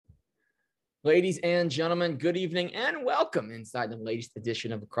Ladies and gentlemen, good evening and welcome inside the latest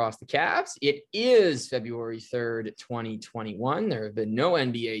edition of Across the Cavs. It is February 3rd, 2021. There have been no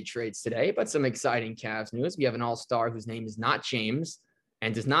NBA trades today, but some exciting Cavs news. We have an all-star whose name is not James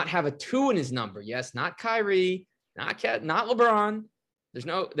and does not have a 2 in his number. Yes, not Kyrie, not LeBron.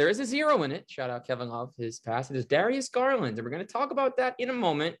 There is a 0 in it. Shout out Kevin Love, his pass. It is Darius Garland, and we're going to talk about that in a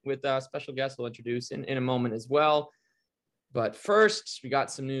moment with a special guest we'll introduce in a moment as well. But first, we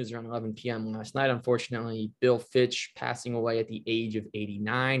got some news around 11 p.m. last night. Unfortunately, Bill Fitch passing away at the age of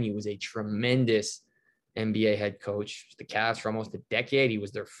 89. He was a tremendous NBA head coach. The Cavs for almost a decade. He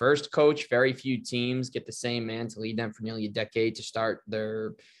was their first coach. Very few teams get the same man to lead them for nearly a decade to start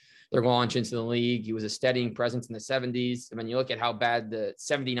their launch into the league. He was a steadying presence in the 70s. I mean, you look at how bad the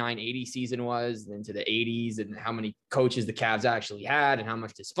 79-80 season was, and into the 80s, and how many coaches the Cavs actually had, and how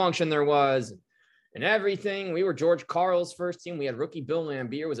much dysfunction there was. And everything. We were George Karl's first team. We had rookie Bill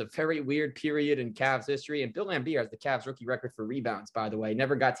Laimbeer. It was a very weird period in Cavs history. And Bill Laimbeer has the Cavs rookie record for rebounds, by the way.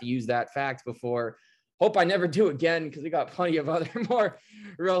 Never got to use that fact before. Hope I never do again, because we got plenty of other more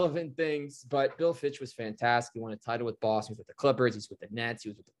relevant things. But Bill Fitch was fantastic. He won a title with Boston. He was with the Clippers. He's with the Nets. He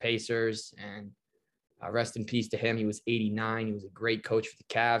was with the Pacers. And rest in peace to him. He was 89. He was a great coach for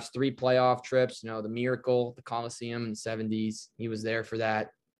the Cavs. 3 playoff trips. The Miracle, the Coliseum in the 70s. He was there for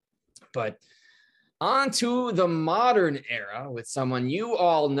that. But on to the modern era with someone you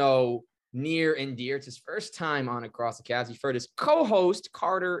all know near and dear. It's his first time on Across the Cavs. You've heard his co-host,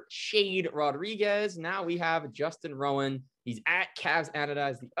 Carter Shade Rodriguez. Now we have Justin Rowan. He's at Cavs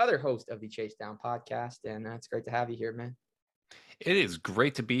Anodized, the other host of the Chase Down podcast. And it's great to have you here, man. It is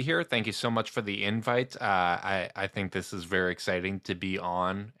great to be here. Thank you so much for the invite. I think this is very exciting to be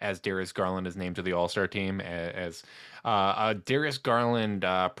on, as Darius Garland is named to the All-Star team, as a Darius Garland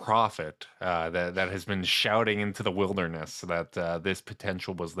prophet that has been shouting into the wilderness that this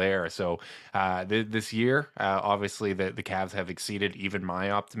potential was there. So this year, obviously, the Cavs have exceeded even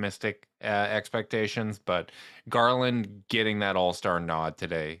my optimistic expectations, but Garland getting that All-Star nod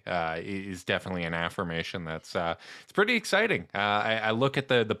today is definitely an affirmation that's it's pretty exciting. I look at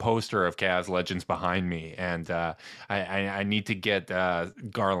the poster of Cavs legends behind me, and I need to get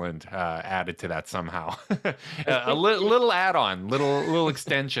Garland added to that somehow. A little add-on, little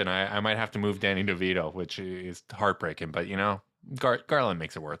extension. I might have to move Danny DeVito, which is heartbreaking, but Garland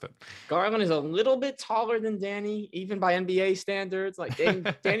makes it worth it. Garland is a little bit taller than Danny, even by NBA standards. Like Danny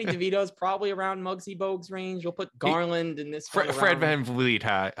DeVito is probably around Muggsy Bogues range. We'll put Garland in this. Fred VanVleet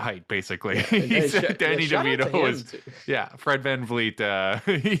height, basically. Danny DeVito is, Fred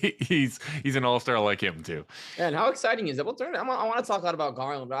VanVleet. He's an all-star like him too. And how exciting is it? I want to talk a lot about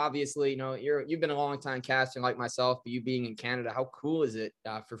Garland, but obviously, you've been a long time casting like myself, but you being in Canada, how cool is it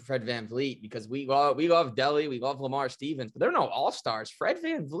for Fred VanVleet? Because we love Delly, we love Lamar Stevens, but they're no all-stars. Fred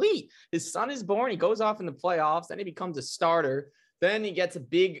VanVleet, his son is born. He goes off in the playoffs. Then he becomes a starter. Then he gets a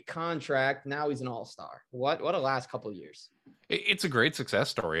big contract. Now he's an all-star. What a last couple of years. It's a great success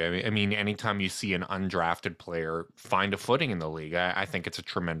story. I mean, anytime you see an undrafted player find a footing in the league, I think it's a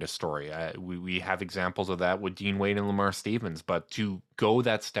tremendous story. We have examples of that with Dean Wade and Lamar Stevens, but to go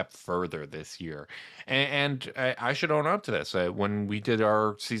that step further this year, and I should own up to this. When we did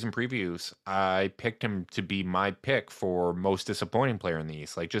our season previews, I picked him to be my pick for most disappointing player in the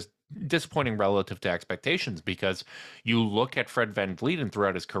East. Like, just disappointing relative to expectations, because you look at Fred VanVleet and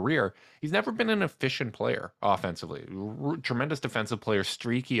throughout his career, he's never been an efficient player offensively. Tremendous defensive player,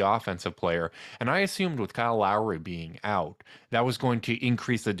 streaky offensive player. And I assumed with Kyle Lowry being out, that was going to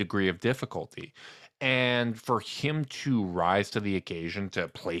increase the degree of difficulty. And for him to rise to the occasion, to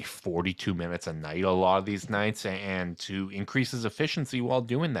play 42 minutes a night a lot of these nights, and to increase his efficiency while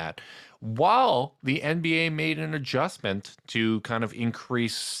doing that, while the NBA made an adjustment to kind of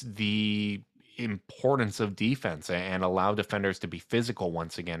increase the importance of defense and allow defenders to be physical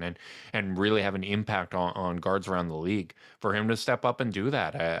once again, and really have an impact on guards around the league. For him to step up and do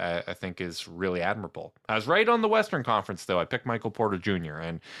that, I think is really admirable. I was right on the Western Conference, though. I picked Michael Porter Jr.,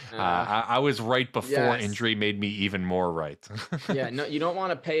 and I was right before injury made me even more right. No, you don't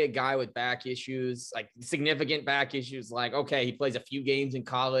want to pay a guy with back issues, like significant back issues. Like, okay, he plays a few games in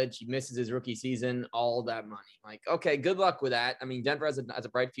college, he misses his rookie season, all that money. Like, okay, good luck with that. I mean, Denver has a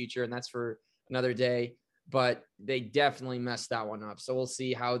bright future, and that's for another day, but they definitely messed that one up. So we'll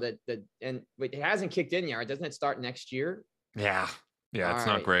see how but it hasn't kicked in yet. Doesn't it start next year? Yeah. It's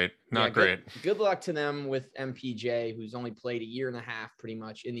not great. Not great. Good luck to them with MPJ, who's only played a year and a half pretty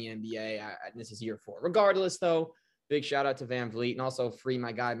much in the NBA. This is year 4. Regardless, though, big shout out to VanVleet, and also free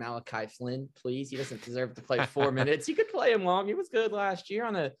my guy Malachi Flynn, please. He doesn't deserve to play 4 minutes. You could play him long. He was good last year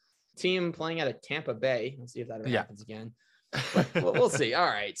on a team playing out of Tampa Bay. Let's see if that ever happens again. but we'll see. All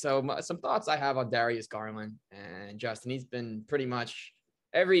right. So some thoughts I have on Darius Garland and Justin. He's been pretty much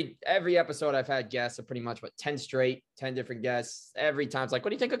every episode I've had guests are pretty much 10 straight, 10 different guests. Every time it's like, what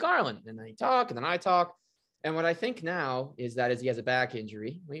do you think of Garland? And then he talk, and then I talk. And what I think now is that as he has a back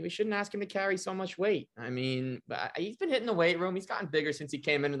injury, we shouldn't ask him to carry so much weight. I mean, he's been hitting the weight room. He's gotten bigger since he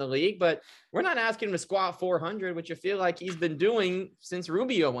came into the league, but we're not asking him to squat 400, which I feel like he's been doing since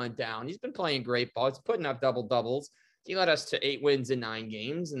Rubio went down. He's been playing great ball. He's putting up double doubles. He led us to 8 wins in 9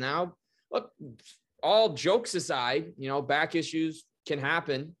 games. And now, look, all jokes aside, back issues can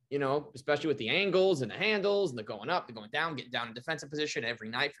happen, especially with the angles and the handles and the going up, the going down, getting down in defensive position every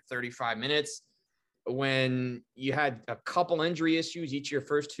night for 35 minutes. When you had a couple injury issues each of your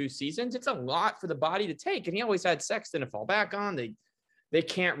first 2 seasons, it's a lot for the body to take. And he always had Sexton to fall back on. They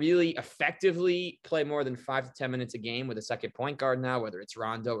can't really effectively play more than 5 to 10 minutes a game with a second point guard now, whether it's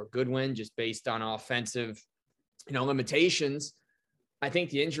Rondo or Goodwin, just based on offensive, limitations. I think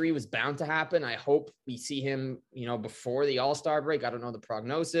the injury was bound to happen. I hope we see him, before the All-Star break. I don't know the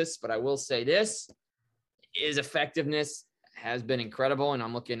prognosis, but I will say this: his effectiveness has been incredible. And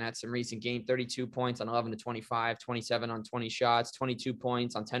I'm looking at some recent game, 32 points on 11 to 25, 27 on 20 shots, 22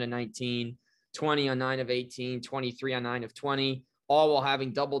 points on 10 to 19, 20 on 9 of 18, 23 on 9 of 20, all while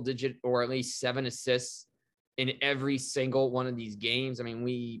having double digit or at least 7 assists in every single one of these games. I mean,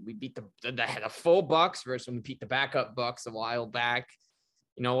 we beat the full Bucks versus when we beat the backup Bucks a while back,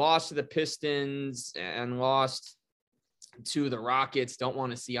 lost to the Pistons and lost to the Rockets. Don't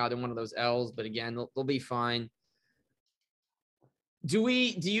want to see either one of those L's, but again, they'll be fine.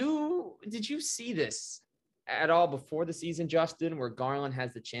 Did you see this at all before the season, Justin, where Garland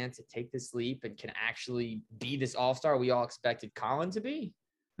has the chance to take this leap and can actually be this all-star we all expected Colin to be?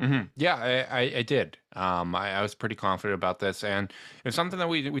 Mm-hmm. Yeah, I did. I was pretty confident about this, and it's something that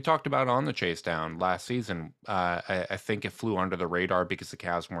we talked about on the Chase Down last season. I think it flew under the radar because the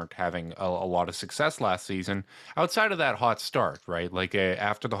Cavs weren't having a lot of success last season outside of that hot start, right? Like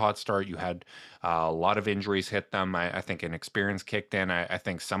after the hot start, you had a lot of injuries hit them. I think inexperience kicked in. I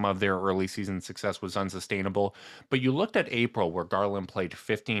think some of their early season success was unsustainable. But you looked at April, where Garland played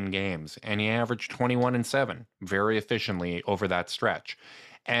 15 games, and he averaged 21 and 7 very efficiently over that stretch.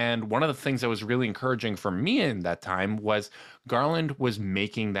 And one of the things that was really encouraging for me in that time was Garland was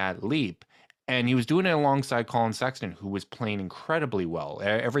making that leap. And he was doing it alongside Colin Sexton, who was playing incredibly well.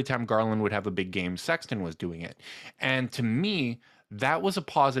 Every time Garland would have a big game, Sexton was doing it. And to me, that was a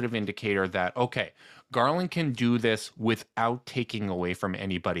positive indicator that, okay, Garland can do this without taking away from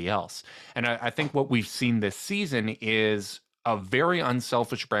anybody else. And I think what we've seen this season is a very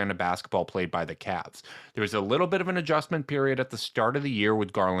unselfish brand of basketball played by the Cavs. There was a little bit of an adjustment period at the start of the year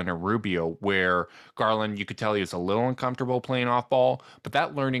with Garland and Rubio, where Garland, you could tell he was a little uncomfortable playing off ball, but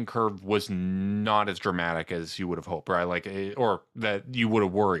that learning curve was not as dramatic as you would have hoped, right? Or that you would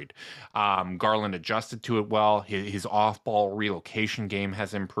have worried. Garland adjusted to it well. His off ball relocation game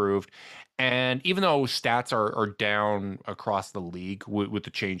has improved. And even though stats are down across the league with the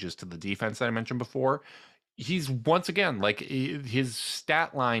changes to the defense that I mentioned before, he's once again, like, his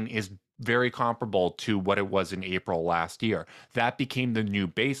stat line is very comparable to what it was in April last year. That became the new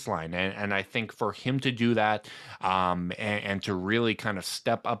baseline. And I think for him to do that, and to really kind of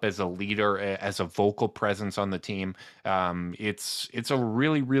step up as a leader, as a vocal presence on the team, it's a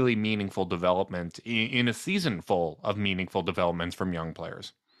really, really meaningful development in a season full of meaningful developments from young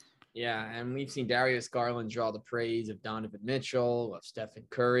players. Yeah, and we've seen Darius Garland draw the praise of Donovan Mitchell, of Stephen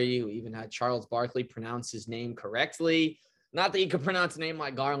Curry. We even had Charles Barkley pronounce his name correctly. Not that you could pronounce a name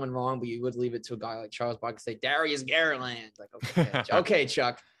like Garland wrong, but you would leave it to a guy like Charles Barkley, say Darius Garland. Like, okay, okay,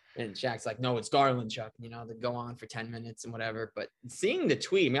 Chuck. And Shaq's like, no, it's Garland, Chuck. They go on for 10 minutes and whatever. But seeing the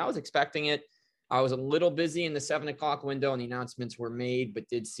tweet, I was expecting it. I was a little busy in the 7 o'clock window and the announcements were made, but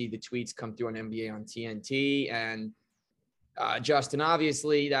did see the tweets come through on NBA on TNT. And Justin,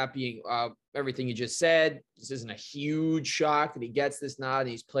 obviously, that being everything you just said, this isn't a huge shock that he gets this nod and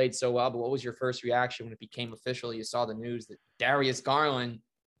he's played so well. But what was your first reaction when it became official? You saw the news that Darius Garland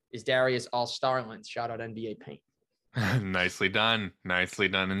is Darius All-Starland. Shout out NBA Paint. Nicely done. Nicely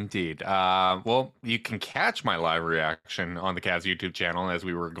done indeed. Well, you can catch my live reaction on the Cavs YouTube channel as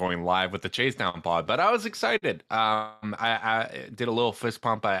we were going live with the Chase Down pod, but I was excited. I did a little fist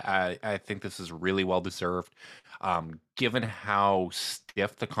pump. I think this is really well deserved. Given how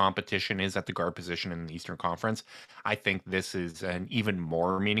stiff the competition is at the guard position in the Eastern Conference, I think this is an even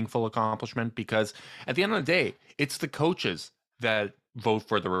more meaningful accomplishment because at the end of the day, it's the coaches that vote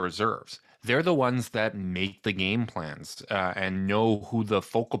for the reserves. They're the ones that make the game plans and know who the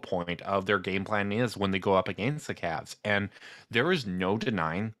focal point of their game plan is when they go up against the Cavs. And there is no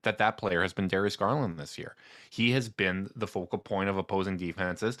denying that that player has been Darius Garland this year. He has been the focal point of opposing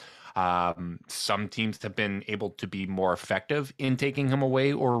defenses. Some teams have been able to be more effective in taking him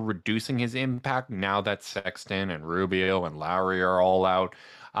away or reducing his impact now that Sexton and Rubio and Lowry are all out.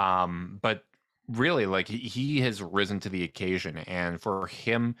 But really, like he has risen to the occasion, and for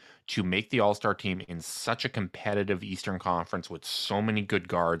him to make the All-Star team in such a competitive Eastern Conference with so many good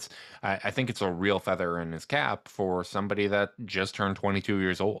guards, I think it's a real feather in his cap for somebody that just turned 22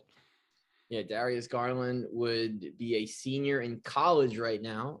 years old. Yeah, Darius Garland would be a senior in college right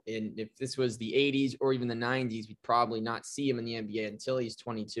now. And if this was the 80s or even the 90s, we'd probably not see him in the NBA until he's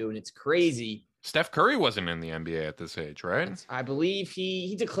 22. And it's crazy. Steph Curry wasn't in the NBA at this age, right? I believe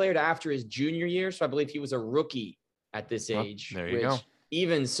he declared after his junior year. So I believe he was a rookie at this age. There you go.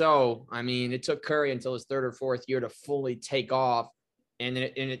 Even so, I mean, it took Curry until his third or fourth year to fully take off. And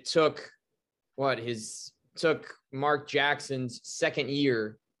it took took Mark Jackson's second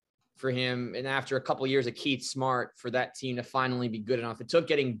year for him, and after a couple of years of Keith Smart, for that team to finally be good enough. It took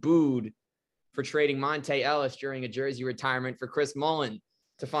getting booed for trading Monte Ellis during a jersey retirement for Chris Mullin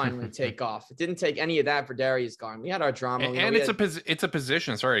to finally take off. It didn't take any of that for Darius Garland. We had our drama. And it's a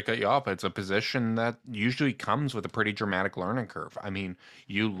position, sorry to cut you off, but it's a position that usually comes with a pretty dramatic learning curve. I mean,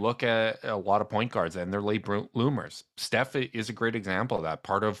 you look at a lot of point guards and they're late bloomers. Steph is a great example of that.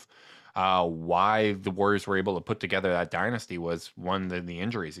 Part of why the Warriors were able to put together that dynasty was one, the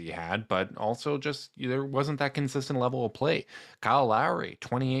injuries he had, but also just there wasn't that consistent level of play. Kyle Lowry,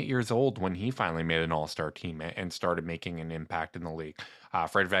 28 years old when he finally made an all-star team and started making an impact in the league.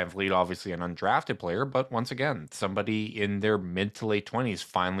 Fred VanVleet, obviously an undrafted player, but once again, somebody in their mid to late 20s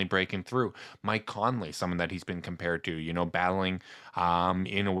finally breaking through. Mike Conley, someone that he's been compared to, battling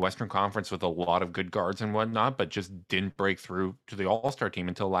in a Western Conference with a lot of good guards and whatnot, but just didn't break through to the All-Star team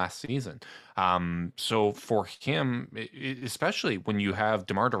until last season. So for him, especially when you have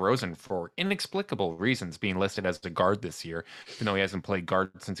DeMar DeRozan, for inexplicable reasons, being listed as a guard this year, even though he hasn't played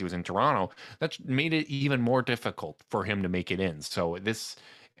guard since he was in Toronto, that's made it even more difficult for him to make it in. So this,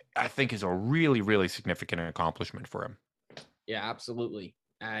 I think, is a really, really significant accomplishment for him. Yeah, absolutely.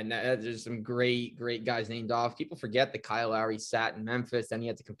 And there's some great guys named off. People forget that Kyle Lowry sat in Memphis. Then he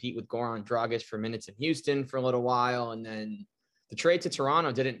had to compete with Goran Dragic for minutes in Houston for a little while. And then the trade to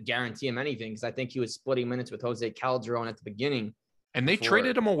Toronto didn't guarantee him anything, because I think he was splitting minutes with Jose Calderon at the beginning. And they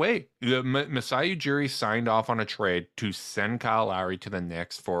traded him away. Masai Ujiri signed off on a trade to send Kyle Lowry to the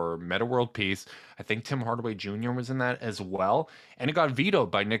Knicks for Metta World Peace. I think Tim Hardaway Jr. was in that as well. And it got vetoed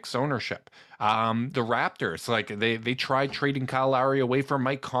by Knicks ownership. The Raptors, they tried trading Kyle Lowry away from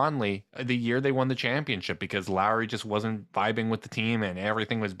Mike Conley the year they won the championship because Lowry just wasn't vibing with the team and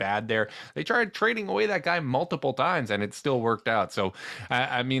everything was bad there. They tried trading away that guy multiple times and it still worked out. So,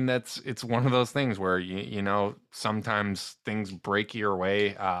 I mean, it's one of those things where, sometimes things break your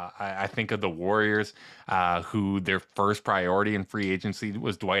way. I think of the Warriors, who their first priority in free agency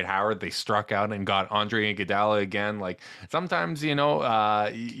was Dwight Howard. They struck out and got Andre Iguodala again. Like sometimes,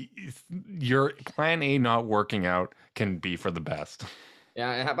 your plan A not working out can be for the best.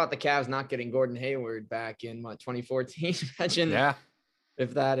 Yeah. How about the Cavs not getting Gordon Hayward back in 2014? Imagine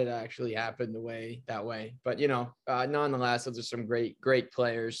if that had actually happened that way. But, nonetheless, those are some great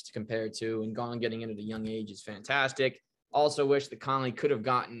players to compare to. And Garland getting in at a young age is fantastic. Also wish that Conley could have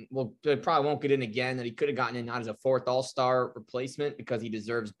gotten, probably won't get in again, that he could have gotten in not as a fourth all-star replacement, because he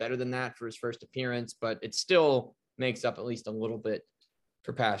deserves better than that for his first appearance. But it still makes up at least a little bit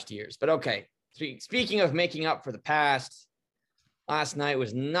for past years. But okay, speaking of making up for the past, last night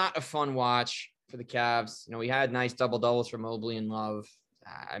was not a fun watch for the Cavs. We had nice double-doubles from Mobley and Love.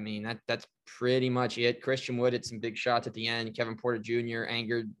 I mean, that's pretty much it. Christian Wood had some big shots at the end. Kevin Porter Jr.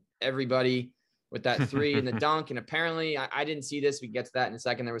 angered everybody with that three and the dunk. And apparently I didn't see this. We get to that in a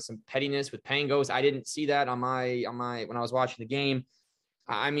second. There was some pettiness with Pangos. I didn't see that on my when I was watching the game.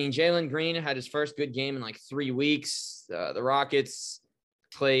 I mean, Jalen Green had his first good game in 3 weeks. The Rockets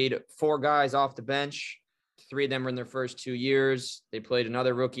played 4 guys off the bench. 3 of them were in their first 2 years. They played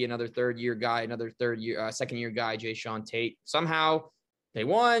another rookie, another third-year guy, another second-year guy, Jae'Sean Tate. Somehow they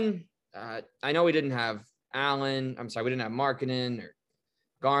won. I know we didn't have Allen. I'm sorry, we didn't have Markkanen or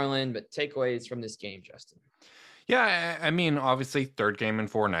Garland, but takeaways from this game, Justin. Yeah, I mean, obviously, third game in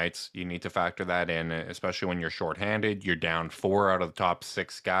 4 nights. You need to factor that in, especially when you're shorthanded. You're down 4 out of the top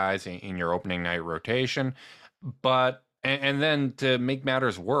 6 guys in your opening night rotation. But and then to make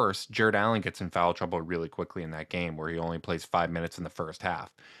matters worse, Jared Allen gets in foul trouble really quickly in that game, where he only plays 5 minutes in the first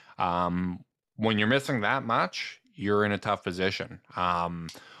half. When you're missing that much, you're in a tough position.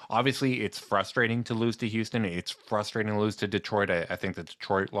 Obviously, it's frustrating to lose to Houston. It's frustrating to lose to Detroit. I think the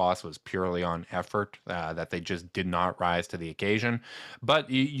Detroit loss was purely on effort, that they just did not rise to the occasion. But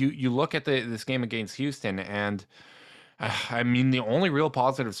you look at this game against Houston, and I mean, the only real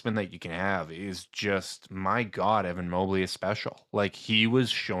positive spin that you can have is just, my God, Evan Mobley is special. Like, he was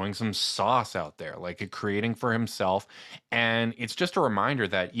showing some sauce out there, like creating for himself. And it's just a reminder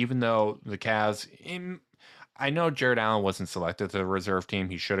that even though the Cavs, I know Jared Allen wasn't selected to the reserve team.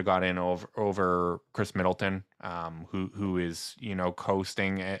 He should have got in over Chris Middleton, who is,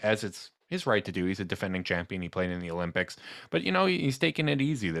 coasting as it's his right to do. He's a defending champion. He played in the Olympics, but he's taking it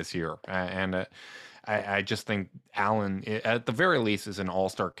easy this year, and I just think Allen, at the very least, is an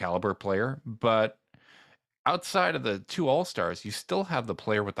all-star caliber player. But outside of the two all-stars, you still have the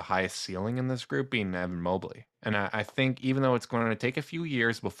player with the highest ceiling in this group being Evan Mobley. And I think even though it's going to take a few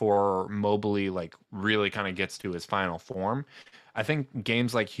years before Mobley like really kind of gets to his final form, I think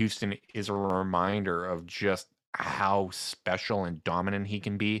games like Houston is a reminder of just how special and dominant he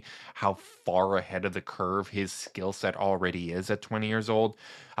can be, how far ahead of the curve his skill set already is at 20 years old.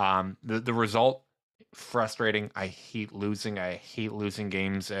 The result, frustrating. I hate losing. I hate losing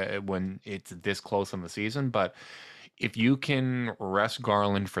games when it's this close in the season. But if you can rest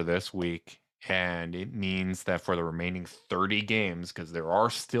Garland for this week, and it means that for the remaining 30 games, because there are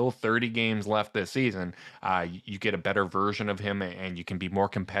still 30 games left this season, you get a better version of him, and you can be more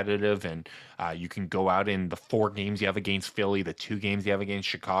competitive, and you can go out in the 4 games you have against Philly, the 2 games you have against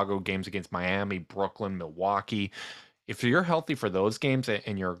Chicago, games against Miami, Brooklyn, Milwaukee. If you're healthy for those games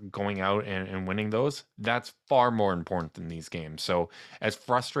and you're going out and winning those, that's far more important than these games. So, as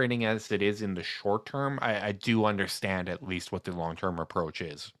frustrating as it is in the short term, I do understand at least what the long term approach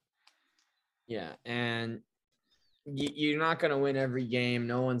is. Yeah, and you're not going to win every game.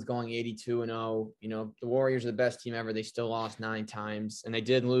 No one's going 82-0. The Warriors are the best team ever. They still lost 9 times, and they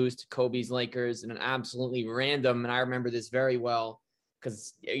did lose to Kobe's Lakers in an absolutely random. And I remember this very well,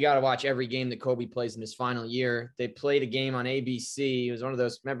 because you got to watch every game that Kobe plays in his final year. They played a game on ABC. It was one of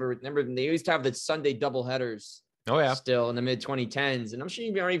those, remember they used to have the Sunday doubleheaders. Oh, yeah. Still in the mid 2010s. And I'm sure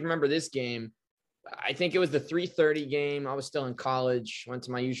you don't even remember this game. I think it was the 3:30 game. I was still in college, went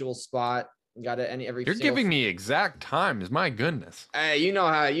to my usual spot, got it every. You're giving me exact times. My goodness. Hey, you know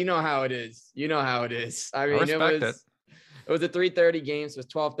how it is. You know how it is. I mean, it was a 3:30 game, so it was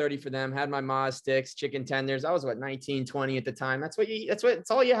 12:30 for them. Had my Maz sticks, chicken tenders. I was 19, 20 at the time.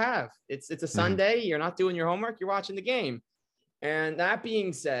 It's all you have. It's a Sunday. You're not doing your homework. You're watching the game. And that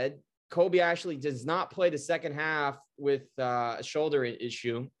being said, Kobe actually does not play the second half with a shoulder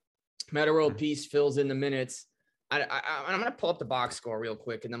issue. Metta World Peace fills in the minutes. I'm going to pull up the box score real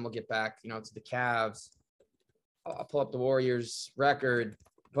quick, and then we'll get back, to the Cavs. I'll pull up the Warriors record.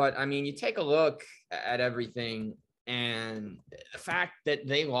 But, I mean, you take a look at everything, and the fact that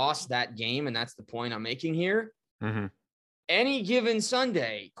they lost that game, and that's the point I'm making here, any given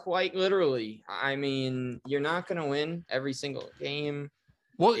Sunday, quite literally, I mean, you're not going to win every single game.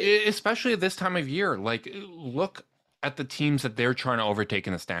 Well, especially at this time of year, like, look at the teams that they're trying to overtake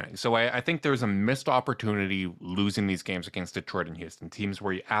in the standings. So I think there's a missed opportunity losing these games against Detroit and Houston, teams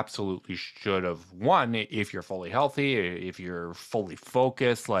where you absolutely should have won if you're fully healthy, if you're fully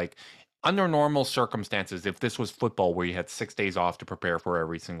focused. Like, under normal circumstances, if this was football where you had 6 days off to prepare for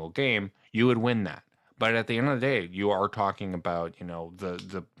every single game, you would win that. But at the end of the day, you are talking about,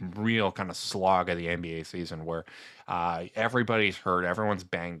 the real kind of slog of the NBA season where everybody's hurt, everyone's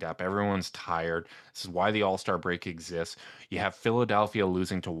banged up, everyone's tired. This is why the All-Star break exists. You have Philadelphia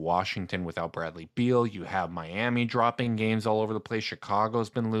losing to Washington without Bradley Beal. You have Miami dropping games all over the place.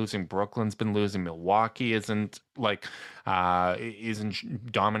 Chicago's been losing. Brooklyn's been losing. Milwaukee isn't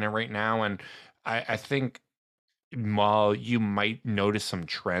dominant right now. And I think while you might notice some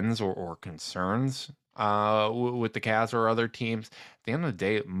trends or concerns with the Cavs or other teams, at the end of the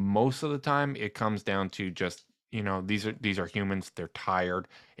day, most of the time it comes down to just, these are humans. They're tired.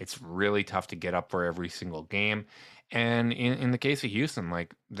 It's really tough to get up for every single game. And in the case of Houston,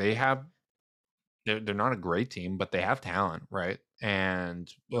 like, they're not a great team, but they have talent, right? And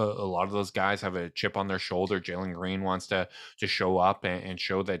a lot of those guys have a chip on their shoulder. Jalen Green wants to show up and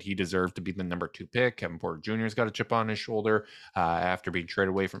show that he deserved to be the number 2 pick. Kevin Porter Jr.'s got a chip on his shoulder after being traded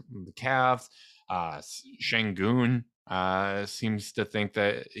away from the Cavs. Şengün seems to think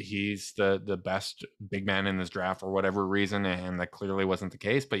that he's the best big man in this draft for whatever reason, and that clearly wasn't the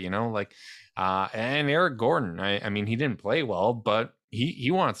case. But and Eric Gordon, I mean, he didn't play well, but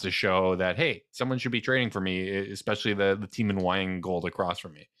he wants to show that, hey, someone should be trading for me, especially the team in white and gold across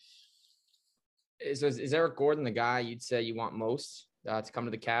from me. Is Eric Gordon the guy you'd say you want most to come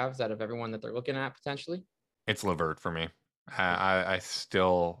to the Cavs out of everyone that they're looking at potentially? It's LeVert for me. I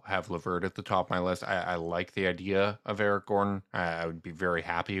still have LeVert at the top of my list. I like the idea of Eric Gordon. I would be very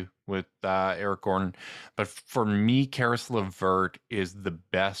happy with Eric Gordon. But for me, Karis LeVert is the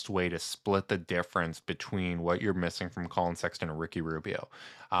best way to split the difference between what you're missing from Colin Sexton and Ricky Rubio.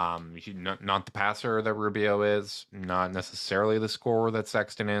 Not the passer that Rubio is, not necessarily the scorer that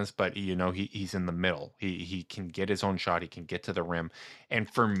Sexton is, but he's in the middle. He can get his own shot. He can get to the rim. And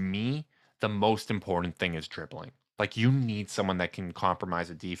for me, the most important thing is dribbling. Like you need someone that can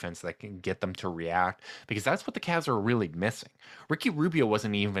compromise a defense that can get them to react because that's what the Cavs are really missing. Ricky Rubio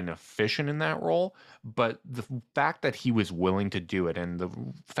wasn't even efficient in that role, but the fact that he was willing to do it and the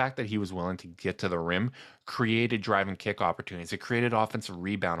fact that he was willing to get to the rim created drive and kick opportunities. It created offensive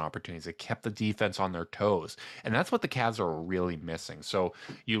rebound opportunities. It kept the defense on their toes. And that's what the Cavs are really missing. So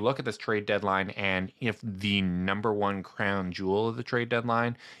you look at this trade deadline, and if the number one crown jewel of the trade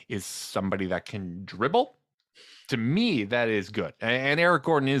deadline is somebody that can dribble, to me, that is good. And Eric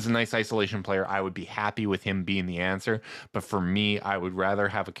Gordon is a nice isolation player. I would be happy with him being the answer. But for me, I would rather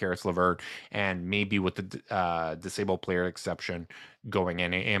have a Karis LeVert and maybe with the disabled player exception going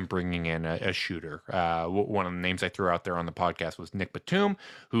in and bringing in a shooter. One of the names I threw out there on the podcast was Nick Batum,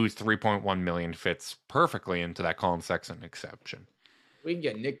 whose 3.1 million fits perfectly into that Colin Sexton exception. We can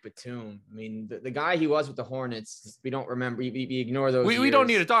get Nick Batum. I mean, the guy he was with the Hornets, we don't remember. We ignore those. We don't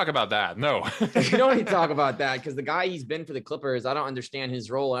need to talk about that. No. We don't need to talk about that because the guy he's been for the Clippers, I don't understand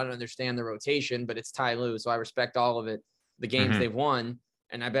his role. I don't understand the rotation, but it's Ty Lue. So I respect all of it, the games they've won.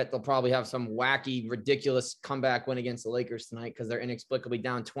 And I bet they'll probably have some wacky, ridiculous comeback win against the Lakers tonight because they're inexplicably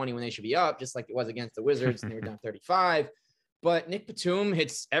down 20 when they should be up, just like it was against the Wizards and they were down 35. But Nick Batum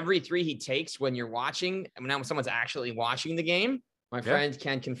hits every three he takes when you're watching. I mean, now when someone's actually watching the game. My friend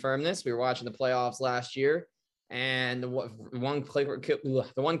can confirm this. We were watching the playoffs last year, and the one Clipper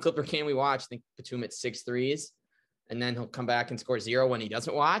game we watched, I think Batum at 6 threes, and then he'll come back and score 0 when he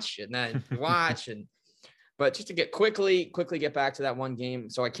doesn't watch, and then watch. But just to quickly get back to that one game,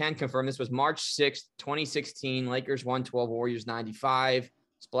 so I can confirm this was March 6th, 2016. Lakers 112, Warriors 95.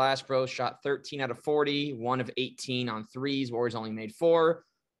 Splash Bros shot 13 out of 40, 1 of 18 on threes. Warriors only made 4.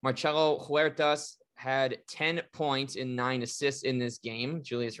 Marcelo Huertas had 10 points and 9 assists in this game.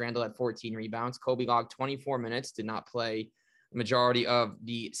 Julius Randle had 14 rebounds. Kobe logged 24 minutes, did not play the majority of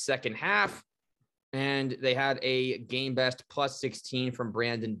the second half. And they had a game best plus 16 from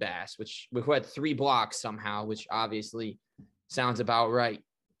Brandon Bass, who had 3 blocks somehow, which obviously sounds about right.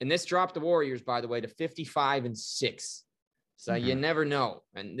 And this dropped the Warriors, by the way, to 55-6. So you never know.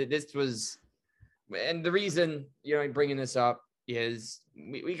 And the reason, bringing this up is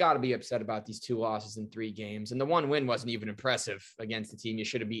we got to be upset about these 2 losses in 3 games. And the one win wasn't even impressive against the team you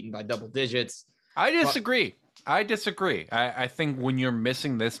should have beaten by double digits. I disagree. I think when you're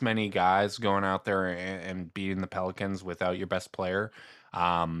missing this many guys going out there and beating the Pelicans without your best player,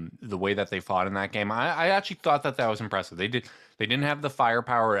 the way that they fought in that game, I actually thought that was impressive. They didn't have the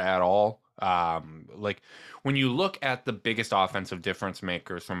firepower at all. Like when you look at the biggest offensive difference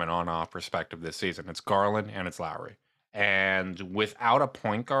makers from an on-off perspective this season, it's Garland and it's Lowry. And without a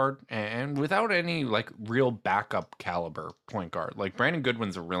point guard and without any like real backup caliber point guard, like Brandon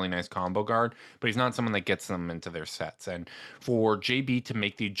Goodwin's a really nice combo guard, but he's not someone that gets them into their sets. And for JB to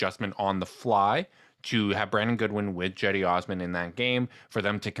make the adjustment on the fly, to have Brandon Goodwin with Cedi Osman in that game, for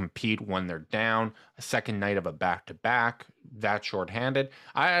them to compete when they're down, a second night of a back-to-back, that shorthanded,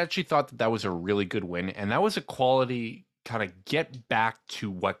 I actually thought that was a really good win. And that was a quality kind of get back to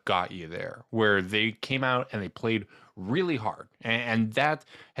what got you there, where they came out and they played really hard. And that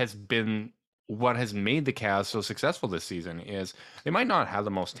has been what has made the Cavs so successful this season. Is they might not have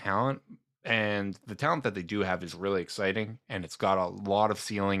the most talent, and the talent that they do have is really exciting, and it's got a lot of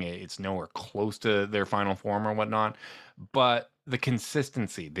ceiling. It's nowhere close to their final form or whatnot, but the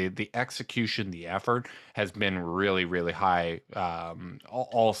consistency, the execution, the effort has been really, really high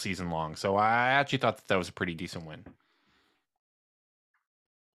all season long. So I actually thought that was a pretty decent win.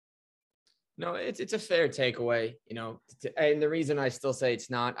 No, it's a fair takeaway, and the reason I still say it's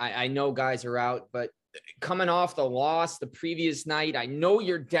not, I know guys are out, but coming off the loss the previous night, I know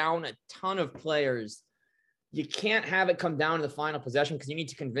you're down a ton of players. You can't have it come down to the final possession because you need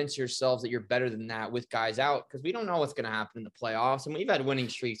to convince yourselves that you're better than that with guys out, because we don't know what's going to happen in the playoffs. And we've had winning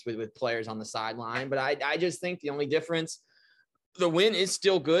streaks with players on the sideline, but I just think the only difference, the win is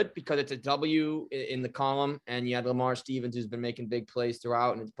still good because it's a W in the column, and you had Lamar Stevens, who's been making big plays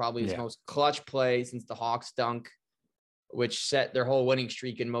throughout, and it's probably his most clutch play since the Hawks dunk, which set their whole winning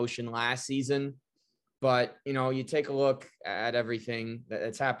streak in motion last season. But, you take a look at everything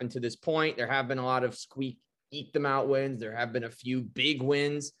that's happened to this point. There have been a lot of eat them out wins. There have been a few big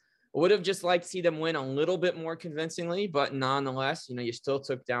wins, Would have just liked to see them win a little bit more convincingly, but nonetheless, you still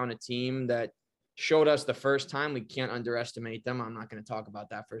took down a team that showed us the first time. We can't underestimate them. I'm not going to talk about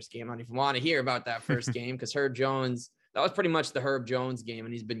that first game. I don't even want to hear about that first game because Herb Jones, that was pretty much the Herb Jones game,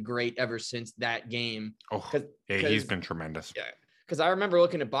 and he's been great ever since that game. Oh, yeah, he's been tremendous. Yeah. Because I remember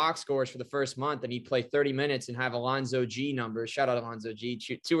looking at box scores for the first month, and he'd play 30 minutes and have Alonzo G numbers. Shout out Alonzo G.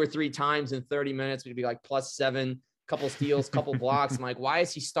 2 or 3 times in 30 minutes. We'd be like +7, couple steals, couple blocks. I'm like, why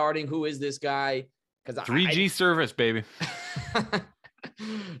is he starting? Who is this guy? Because 3G service, baby.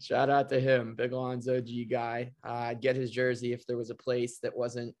 Shout out to him, big Alonzo G guy. I'd get his jersey if there was a place that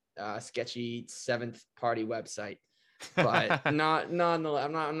wasn't a sketchy 7th party website. But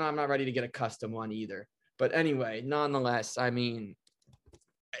nonetheless, I'm not ready to get a custom one either. But anyway, nonetheless, I mean,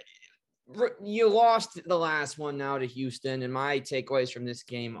 you lost the last one now to Houston, and my takeaways from this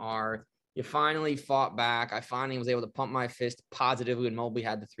game are you finally fought back. I finally was able to pump my fist positively when Mobley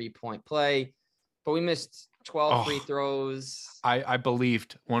had the 3-point play, but we missed 12 free throws. I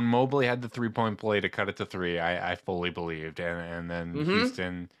believed when Mobley had the 3-point play to cut it to 3. I fully believed, and then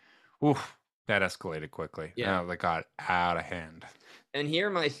Houston, that escalated quickly. Yeah, they got out of hand. And here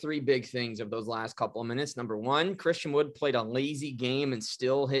are my 3 big things of those last couple of minutes. Number 1, Christian Wood played a lazy game and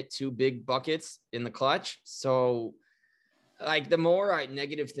still hit 2 big buckets in the clutch. So, like, the more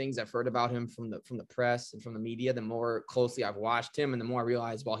negative things I've heard about him from the press and from the media, the more closely I've watched him, and the more I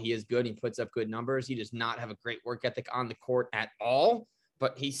realize while he is good, he puts up good numbers, he does not have a great work ethic on the court at all.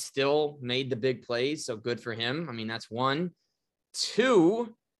 But he still made the big plays, so good for him. I mean, that's 1.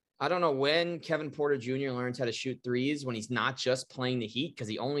 2. I don't know when Kevin Porter Jr. learns how to shoot threes when he's not just playing the Heat, because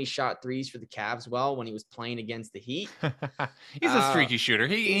he only shot threes for the Cavs when he was playing against the Heat. He's a streaky shooter.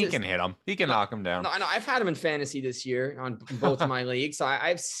 He can hit them. He can knock them down. No, I know. I've had him in fantasy this year on both of my leagues. So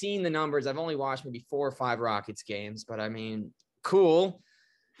I've seen the numbers. I've only watched maybe 4 or 5 Rockets games, but I mean, cool.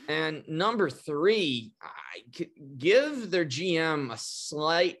 And number 3, I give their GM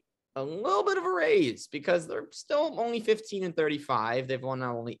a little bit of a raise because they're still only 15-35. They've won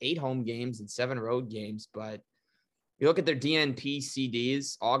now only 8 home games and 7 road games. But you look at their DNP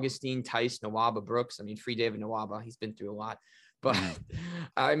CDs, Augustine, Tice, Nawaba, Brooks. I mean, free David Nawaba. He's been through a lot. But,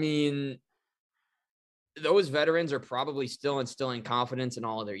 I mean, those veterans are probably still instilling confidence in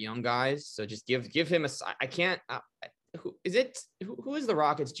all of their young guys. So just give him who is it? Who is the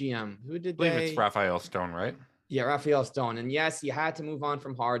Rockets GM? Who did I believe it's Raphael Stone, right? Yeah, Raphael Stone. And yes, you had to move on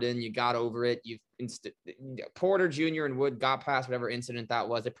from Harden. You got over it. Porter Jr. and Wood got past whatever incident that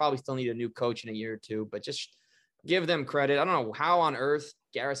was. They probably still need a new coach in a year or 2, but just give them credit. I don't know how on earth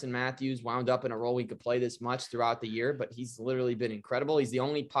Garrison Matthews wound up in a role he could play this much throughout the year, but he's literally been incredible. He's the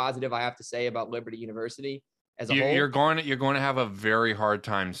only positive I have to say about Liberty University as a whole. You're going to have a very hard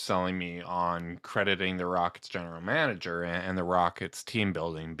time selling me on crediting the Rockets general manager and the Rockets team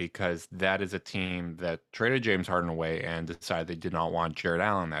building, because that is a team that traded James Harden away and decided they did not want Jared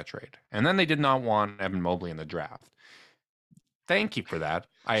Allen in that trade. And then they did not want Evan Mobley in the draft. Thank you for that.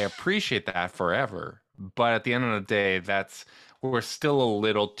 I appreciate that forever. But at the end of the day, we're still a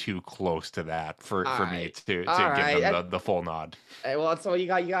little too close to that for me to give them the full nod. Well, so you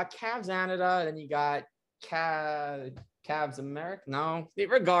got Cavs Canada, and you got Cavs America. No,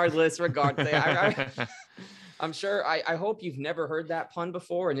 regardless. I'm sure. I hope you've never heard that pun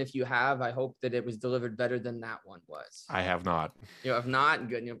before, and if you have, I hope that it was delivered better than that one was. I have not. You have not.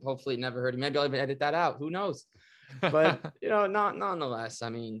 Good. Hopefully, never heard it. Maybe I'll even edit that out. Who knows? But nonetheless, I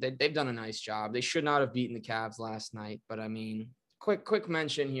mean, they've done a nice job. They should not have beaten the Cavs last night, but I mean, quick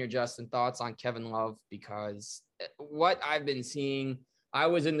mention here, Justin. Thoughts on Kevin Love, because what I've been seeing. I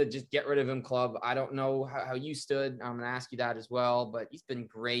was in the just get rid of him club. I don't know how you stood. I'm going to ask you that as well, but he's been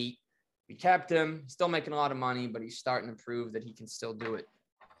great. We kept him, still making a lot of money, but he's starting to prove that he can still do it.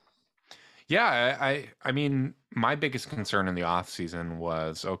 Yeah, I mean, my biggest concern in the offseason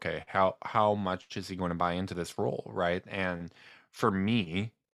was, okay, how much is he going to buy into this role, right? And for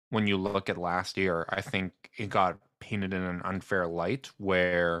me, when you look at last year, I think it got painted in an unfair light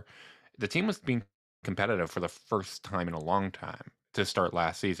where the team was being competitive for the first time in a long time to start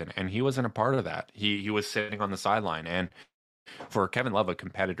last season, and he wasn't a part of that. He was sitting on the sideline, and for Kevin Love, a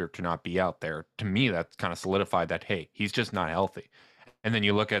competitor, to not be out there, to me, that kind of solidified that, hey, he's just not healthy. And then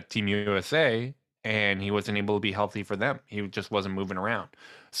you look at Team USA, and he wasn't able to be healthy for them. He just wasn't moving around.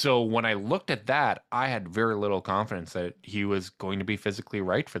 So when I looked at that, I had very little confidence that he was going to be physically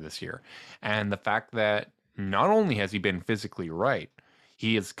right for this year. And the fact that not only has he been physically right,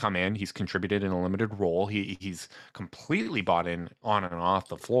 he has come in, he's contributed in a limited role. He's completely bought in on and off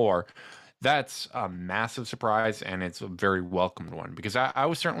the floor. That's a massive surprise, and it's a very welcomed one because I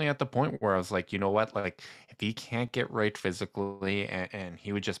was certainly at the point where I was like, you know what, like if he can't get right physically and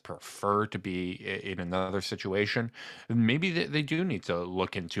he would just prefer to be in another situation, maybe they do need to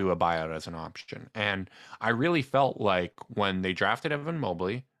look into a buyout as an option. And I really felt like when they drafted Evan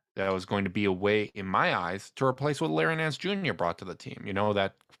Mobley, that was going to be a way, in my eyes, to replace what Larry Nance Jr. brought to the team. You know,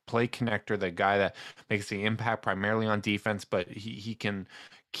 that play connector, the guy that makes the impact primarily on defense, but he can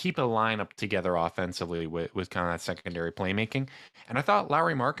keep a lineup together offensively with kind of that secondary playmaking. And I thought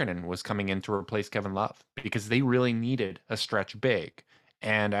Lauri Markkanen was coming in to replace Kevin Love because they really needed a stretch big.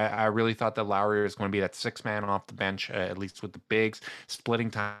 And I really thought that Lowry was going to be that six man off the bench, at least with the bigs,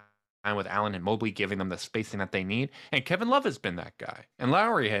 splitting time with Allen and Mobley, giving them the spacing that they need. And Kevin Love has been that guy. And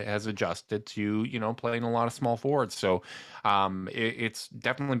Lowry has adjusted to, playing a lot of small forwards. So it's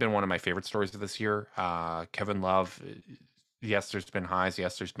definitely been one of my favorite stories of this year. Kevin Love, yes, there's been highs,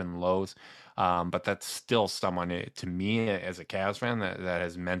 yes, there's been lows, but that's still someone to me as a Cavs fan that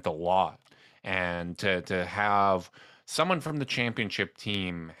has meant a lot. And to have someone from the championship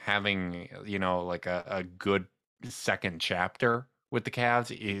team having, like a good second chapter with the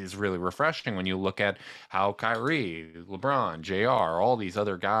Cavs is really refreshing when you look at how Kyrie, LeBron, JR, all these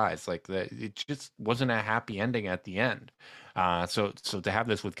other guys, like that, it just wasn't a happy ending at the end. So to have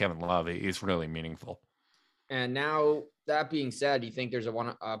this with Kevin Love is really meaningful. And now, that being said, do you think there's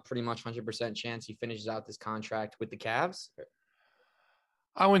a pretty much 100% chance he finishes out this contract with the Cavs?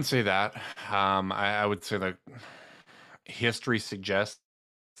 I wouldn't say that. I would say that history suggests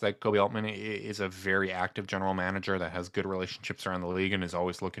that Koby Altman is a very active general manager that has good relationships around the league and is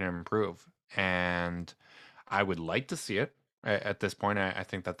always looking to improve. And I would like to see it at this point. I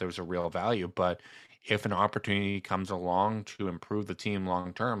think that there's a real value, but if an opportunity comes along to improve the team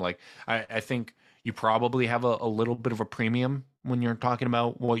long term, like I think you probably have a little bit of a premium when you're talking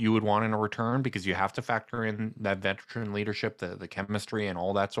about what you would want in a return because you have to factor in that veteran leadership, the chemistry, and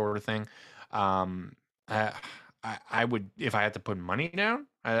all that sort of thing. Um, I would, if I had to put money down,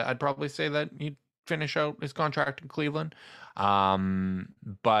 I'd probably say that he'd finish out his contract in Cleveland.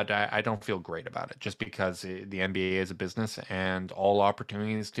 But I don't feel great about it just because the NBA is a business and all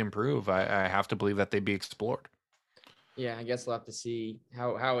opportunities to improve, I have to believe that they'd be explored. Yeah, I guess we'll have to see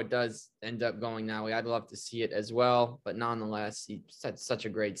how it does end up going that way. I'd love to see it as well, but nonetheless, he had such a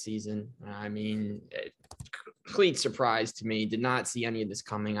great season. I mean, complete surprise to me. Did not see any of this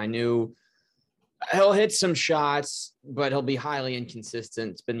coming. I knew he'll hit some shots, but he'll be highly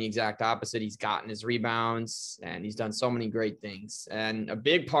inconsistent. It's been the exact opposite. He's gotten his rebounds and he's done so many great things. And a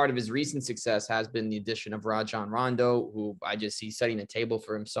big part of his recent success has been the addition of Rajon Rondo, who I just see setting the table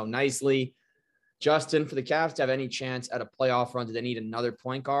for him so nicely. Justin, for the Cavs to have any chance at a playoff run, do they need another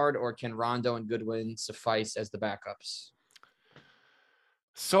point guard, or can Rondo and Goodwin suffice as the backups?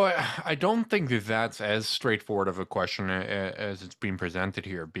 So I don't think that that's as straightforward of a question as it's being presented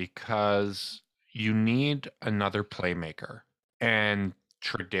here because you need another playmaker. And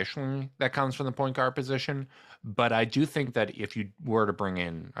traditionally that comes from the point guard position. But I do think that if you were to bring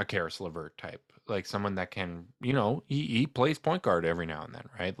in a Karis LeVert type, like someone that can, he plays point guard every now and then,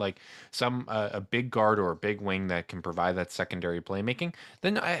 right? Like a big guard or a big wing that can provide that secondary playmaking,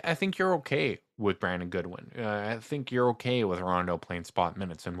 then I think you're okay with Brandon Goodwin. I think you're okay with Rondo playing spot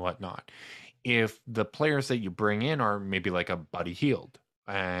minutes and whatnot. If the players that you bring in are maybe like a Buddy Hield,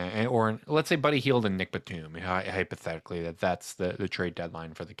 or let's say Buddy Hield and Nick Batum, hypothetically, that's the trade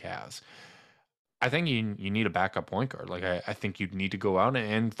deadline for the Cavs. I think you need a backup point guard. Like I think you'd need to go out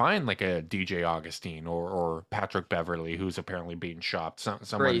and find like a DJ Augustine or Patrick Beverly, who's apparently being shopped. Someone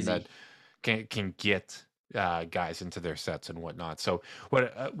Crazy. that can get guys into their sets and whatnot. So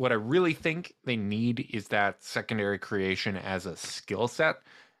what I really think they need is that secondary creation as a skill set,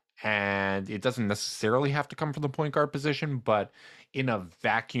 and it doesn't necessarily have to come from the point guard position, but in a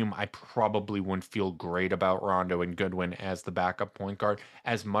vacuum, I probably wouldn't feel great about Rondo and Goodwin as the backup point guard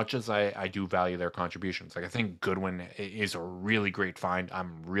as much as I do value their contributions. Like I think Goodwin is a really great find.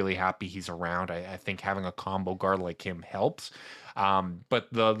 I'm really happy he's around. I think having a combo guard like him helps. But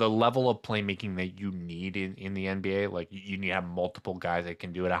the level of playmaking that you need in the NBA, like you need to have multiple guys that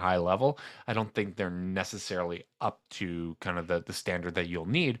can do it at a high level. I don't think they're necessarily up to kind of the standard that you'll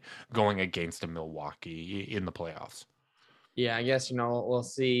need going against a Milwaukee in the playoffs. Yeah, I guess, we'll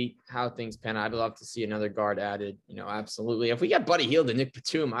see how things pan out. I'd love to see another guard added, absolutely. If we get Buddy Hield and Nick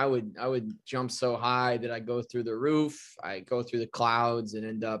Batum, I would jump so high that I go through the roof, I go through the clouds and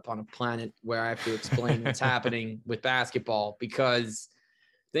end up on a planet where I have to explain what's happening with basketball because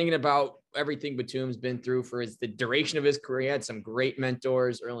thinking about everything Batum's been through for the duration of his career. He had some great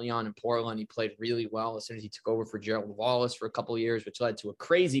mentors early on in Portland. He played really well as soon as he took over for Gerald Wallace for a couple of years, which led to a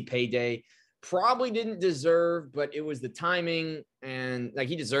crazy payday. Probably didn't deserve, but it was the timing, and like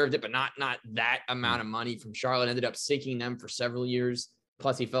he deserved it, but not that amount of money from Charlotte. Ended up sinking them for several years.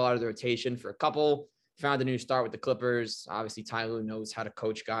 Plus, he fell out of the rotation for a couple. Found a new start with the Clippers. Obviously, Ty Lue knows how to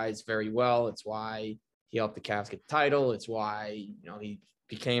coach guys very well. It's why he helped the Cavs get the title. It's why he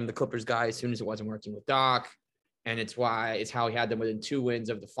became the Clippers guy as soon as it wasn't working with Doc. And it's how he had them within 2 wins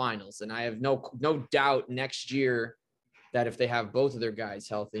of the finals. And I have no doubt next year that if they have both of their guys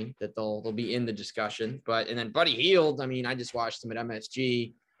healthy, that they'll be in the discussion. And then Buddy Hield, I mean, I just watched him at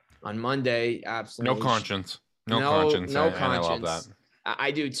MSG on Monday. Absolutely. No conscience. No conscience. No conscience. I love that.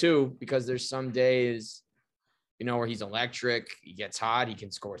 I do too, because there's some days, where he's electric. He gets hot. He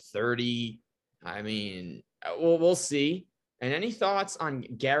can score 30. I mean, we'll see. And any thoughts on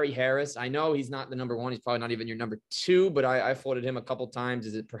Gary Harris? I know he's not the number one. He's probably not even your number 2, but I floated him a couple times.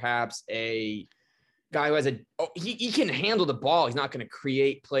 Is it perhaps a guy who has he can handle the ball. He's not going to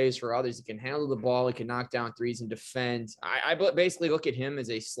create plays for others. He can handle the ball. He can knock down threes and defend. I basically look at him as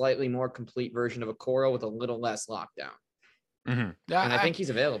a slightly more complete version of a Okoro with a little less lockdown. Mm-hmm. And I think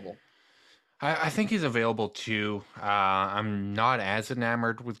he's available. I think he's available too. I'm not as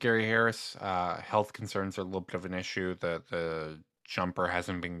enamored with Gary Harris. Health concerns are a little bit of an issue. The jumper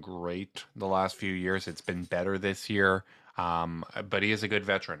hasn't been great the last few years. It's been better this year. But he is a good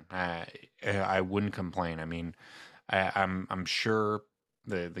veteran. I wouldn't complain. I mean, I'm sure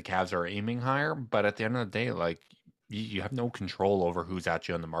the Cavs are aiming higher, but at the end of the day, like you have no control over who's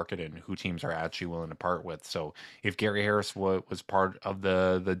actually on the market and who teams are actually willing to part with. So if Gary Harris was part of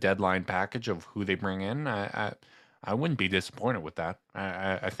the deadline package of who they bring in, I wouldn't be disappointed with that.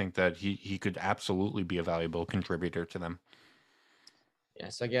 I think that he could absolutely be a valuable contributor to them. Yeah,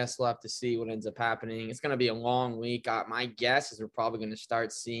 so I guess we'll have to see what ends up happening. It's going to be a long week. My guess is we're probably going to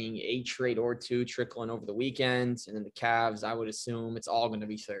start seeing a trade or 2 trickling over the weekend. And then the Cavs, I would assume it's all going to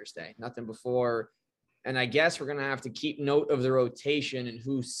be Thursday. Nothing before. And I guess we're going to have to keep note of the rotation and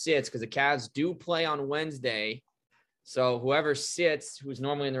who sits, because the Cavs do play on Wednesday. So whoever sits, who's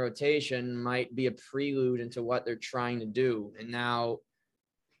normally in the rotation, might be a prelude into what they're trying to do. And now,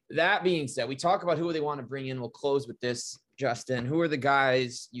 that being said, we talk about who they want to bring in. We'll close with this, Justin. Who are the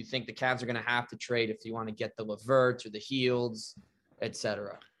guys you think the Cavs are going to have to trade if you want to get the LeVert or the Hields,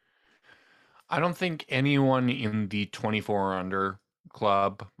 etc.? I don't think anyone in the 24 under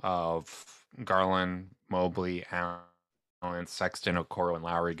club of Garland, Mobley, Allen, Sexton, Okoro, and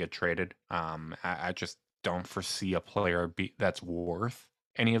Lowry get traded. I just don't foresee a player that's worth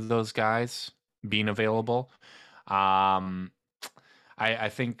any of those guys being available. I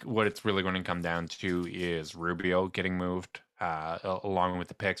think what it's really going to come down to is Rubio getting moved, along with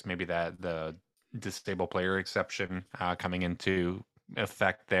the picks, maybe the disabled player exception coming into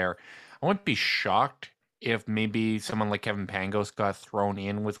effect there. I wouldn't be shocked if maybe someone like Kevin Pangos got thrown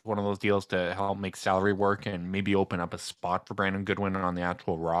in with one of those deals to help make salary work and maybe open up a spot for Brandon Goodwin on the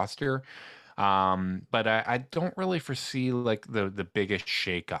actual roster. But I don't really foresee like the biggest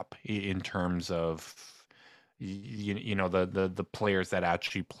shakeup in terms of the players that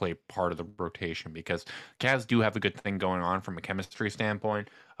actually play part of the rotation, because Cavs do have a good thing going on from a chemistry standpoint.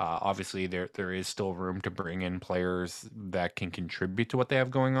 Obviously, there is still room to bring in players that can contribute to what they have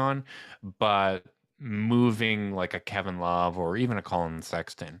going on, but moving like a Kevin Love or even a Colin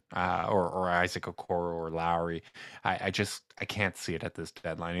Sexton or Isaac Okoro or Lowry, I can't see it at this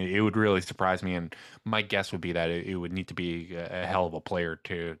deadline. It would really surprise me, and my guess would be that it would need to be a hell of a player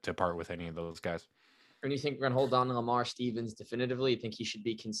to part with any of those guys. And you think we're going to hold on to Lamar Stevens definitively? You think he should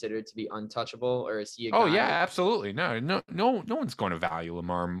be considered to be untouchable, or is he a guy? Oh, yeah, absolutely. No one's going to value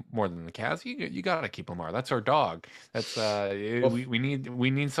Lamar more than the Cavs. You got to keep Lamar. That's our dog. That's we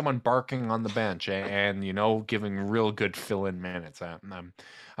need someone barking on the bench and giving real good fill-in minutes. I'm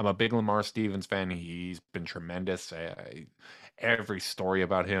a big Lamar Stevens fan. He's been tremendous. Every story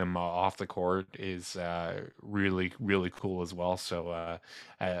about him off the court is really, really cool as well. So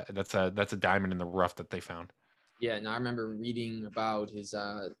that's a diamond in the rough that they found. Yeah, and I remember reading about his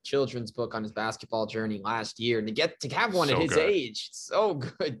children's book on his basketball journey last year, and to have one at his age, it's so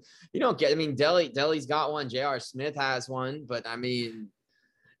good. You don't get. I mean, Delly's got one. J.R. Smith has one, but I mean,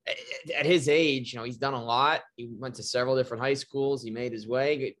 at his age, he's done a lot. He went to several different high schools. He made his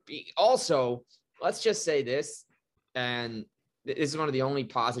way. Also, let's just say this, and this is one of the only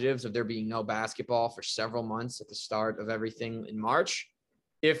positives of there being no basketball for several months at the start of everything in March.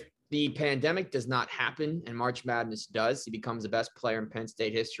 If the pandemic does not happen and March Madness does, he becomes the best player in Penn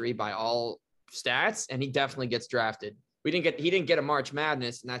State history by all stats, and he definitely gets drafted he didn't get a March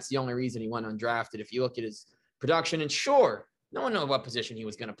Madness, and that's the only reason he went undrafted. If you look at his production, and sure, no one knew what position he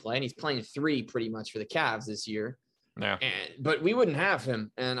was going to play, and he's playing 3 pretty much for the Cavs this year. Yeah. But we wouldn't have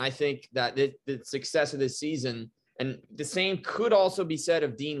him, and I think that the success of this season, and the same could also be said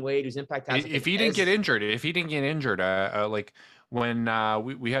of Dean Wade, whose impact has. If he didn't get injured, like when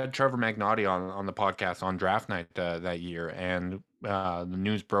we had Trevor Magnotti on the podcast on draft night that year, and the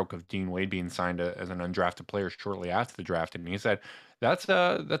news broke of Dean Wade being signed as an undrafted player shortly after the draft, and he said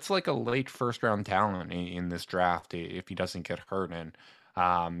that's like a late first round talent in this draft if he doesn't get hurt. And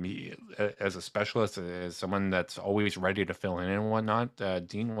as a specialist, as someone that's always ready to fill in and whatnot,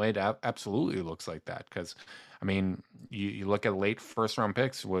 Dean Wade absolutely looks like that. Because I mean, you look at late first round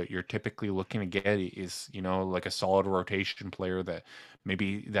picks, what you're typically looking to get is, like a solid rotation player that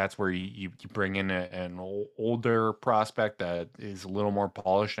maybe that's where you bring in an older prospect that is a little more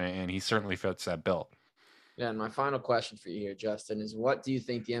polished, and he certainly fits that bill. Yeah, and my final question for you here, Justin, is what do you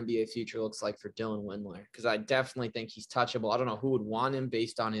think the NBA future looks like for Dylan Windler? Because I definitely think he's touchable. I don't know who would want him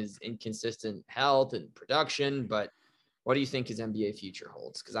based on his inconsistent health and production, but what do you think his NBA future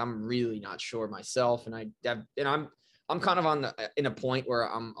holds? Because I'm really not sure myself, and I'm kind of in a point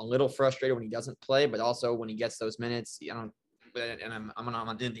where I'm a little frustrated when he doesn't play, but also when he gets those minutes, I'm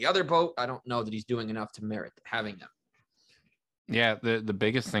in the other boat. I don't know that he's doing enough to merit having them. Yeah, the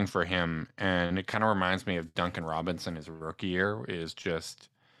biggest thing for him, and it kind of reminds me of Duncan Robinson his rookie year, is just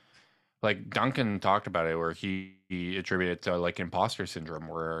like Duncan talked about it, where he attributed to like imposter syndrome,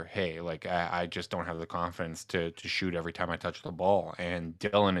 where, hey, like I just don't have the confidence to shoot every time I touch the ball. And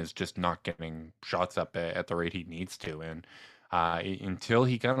Dylan is just not getting shots up at the rate he needs to. And until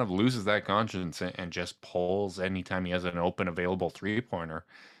he kind of loses that confidence and just pulls anytime he has an open available 3-pointer,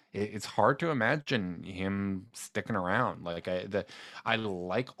 it's hard to imagine him sticking around. Like I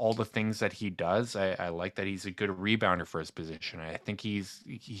like all the things that he does. I like that he's a good rebounder for his position. I think he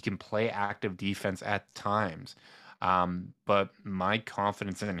can play active defense at times. But my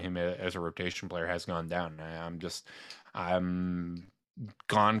confidence in him as a rotation player has gone down. I'm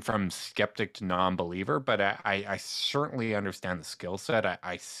gone from skeptic to non-believer, but I certainly understand the skill set.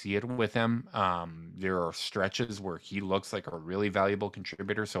 I see it with him. There are stretches where he looks like a really valuable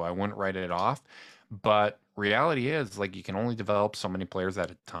contributor, so I wouldn't write it off. But reality is, like, you can only develop so many players at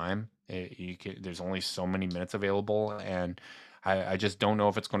a time. There's only so many minutes available, and I just don't know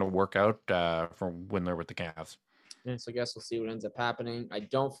if it's going to work out for when they're with the Cavs. Yeah, so I guess we'll see what ends up happening. I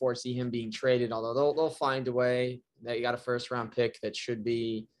don't foresee him being traded, although they'll find a way. That you got a first-round pick that should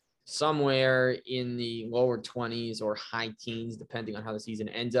be somewhere in the lower 20s or high teens, depending on how the season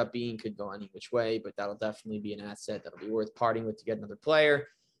ends up being. Could go any which way, but that'll definitely be an asset that'll be worth parting with to get another player.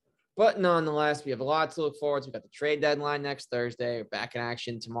 But nonetheless, we have a lot to look forward to. We've got the trade deadline next Thursday. We're back in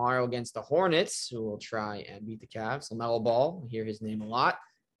action tomorrow against the Hornets, who will try and beat the Cavs. LaMelo Ball, we hear his name a lot.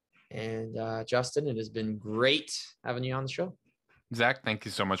 And Justin, it has been great having you on the show. Zach, thank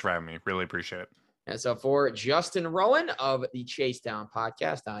you so much for having me. Really appreciate it. And so for Justin Rowan of the Chase Down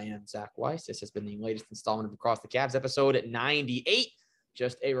podcast, I am Zach Weiss. This has been the latest installment of Across the Cavs, episode 98.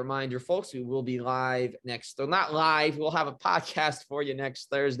 Just a reminder, folks, we will be live not live. We'll have a podcast for you next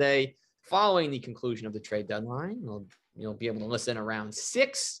Thursday following the conclusion of the trade deadline. You'll be able to listen around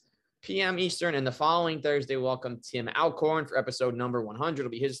 6 p.m. Eastern. And the following Thursday, welcome Tim Alcorn for episode number 100.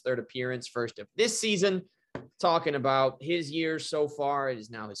 It'll be his third appearance, first of this season, talking about his years so far. It is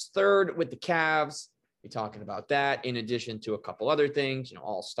now his third with the Cavs. We're talking about that in addition to a couple other things.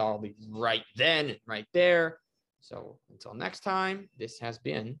 All-Star will be right then and right there. So until next time, this has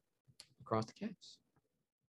been Across the Cavs.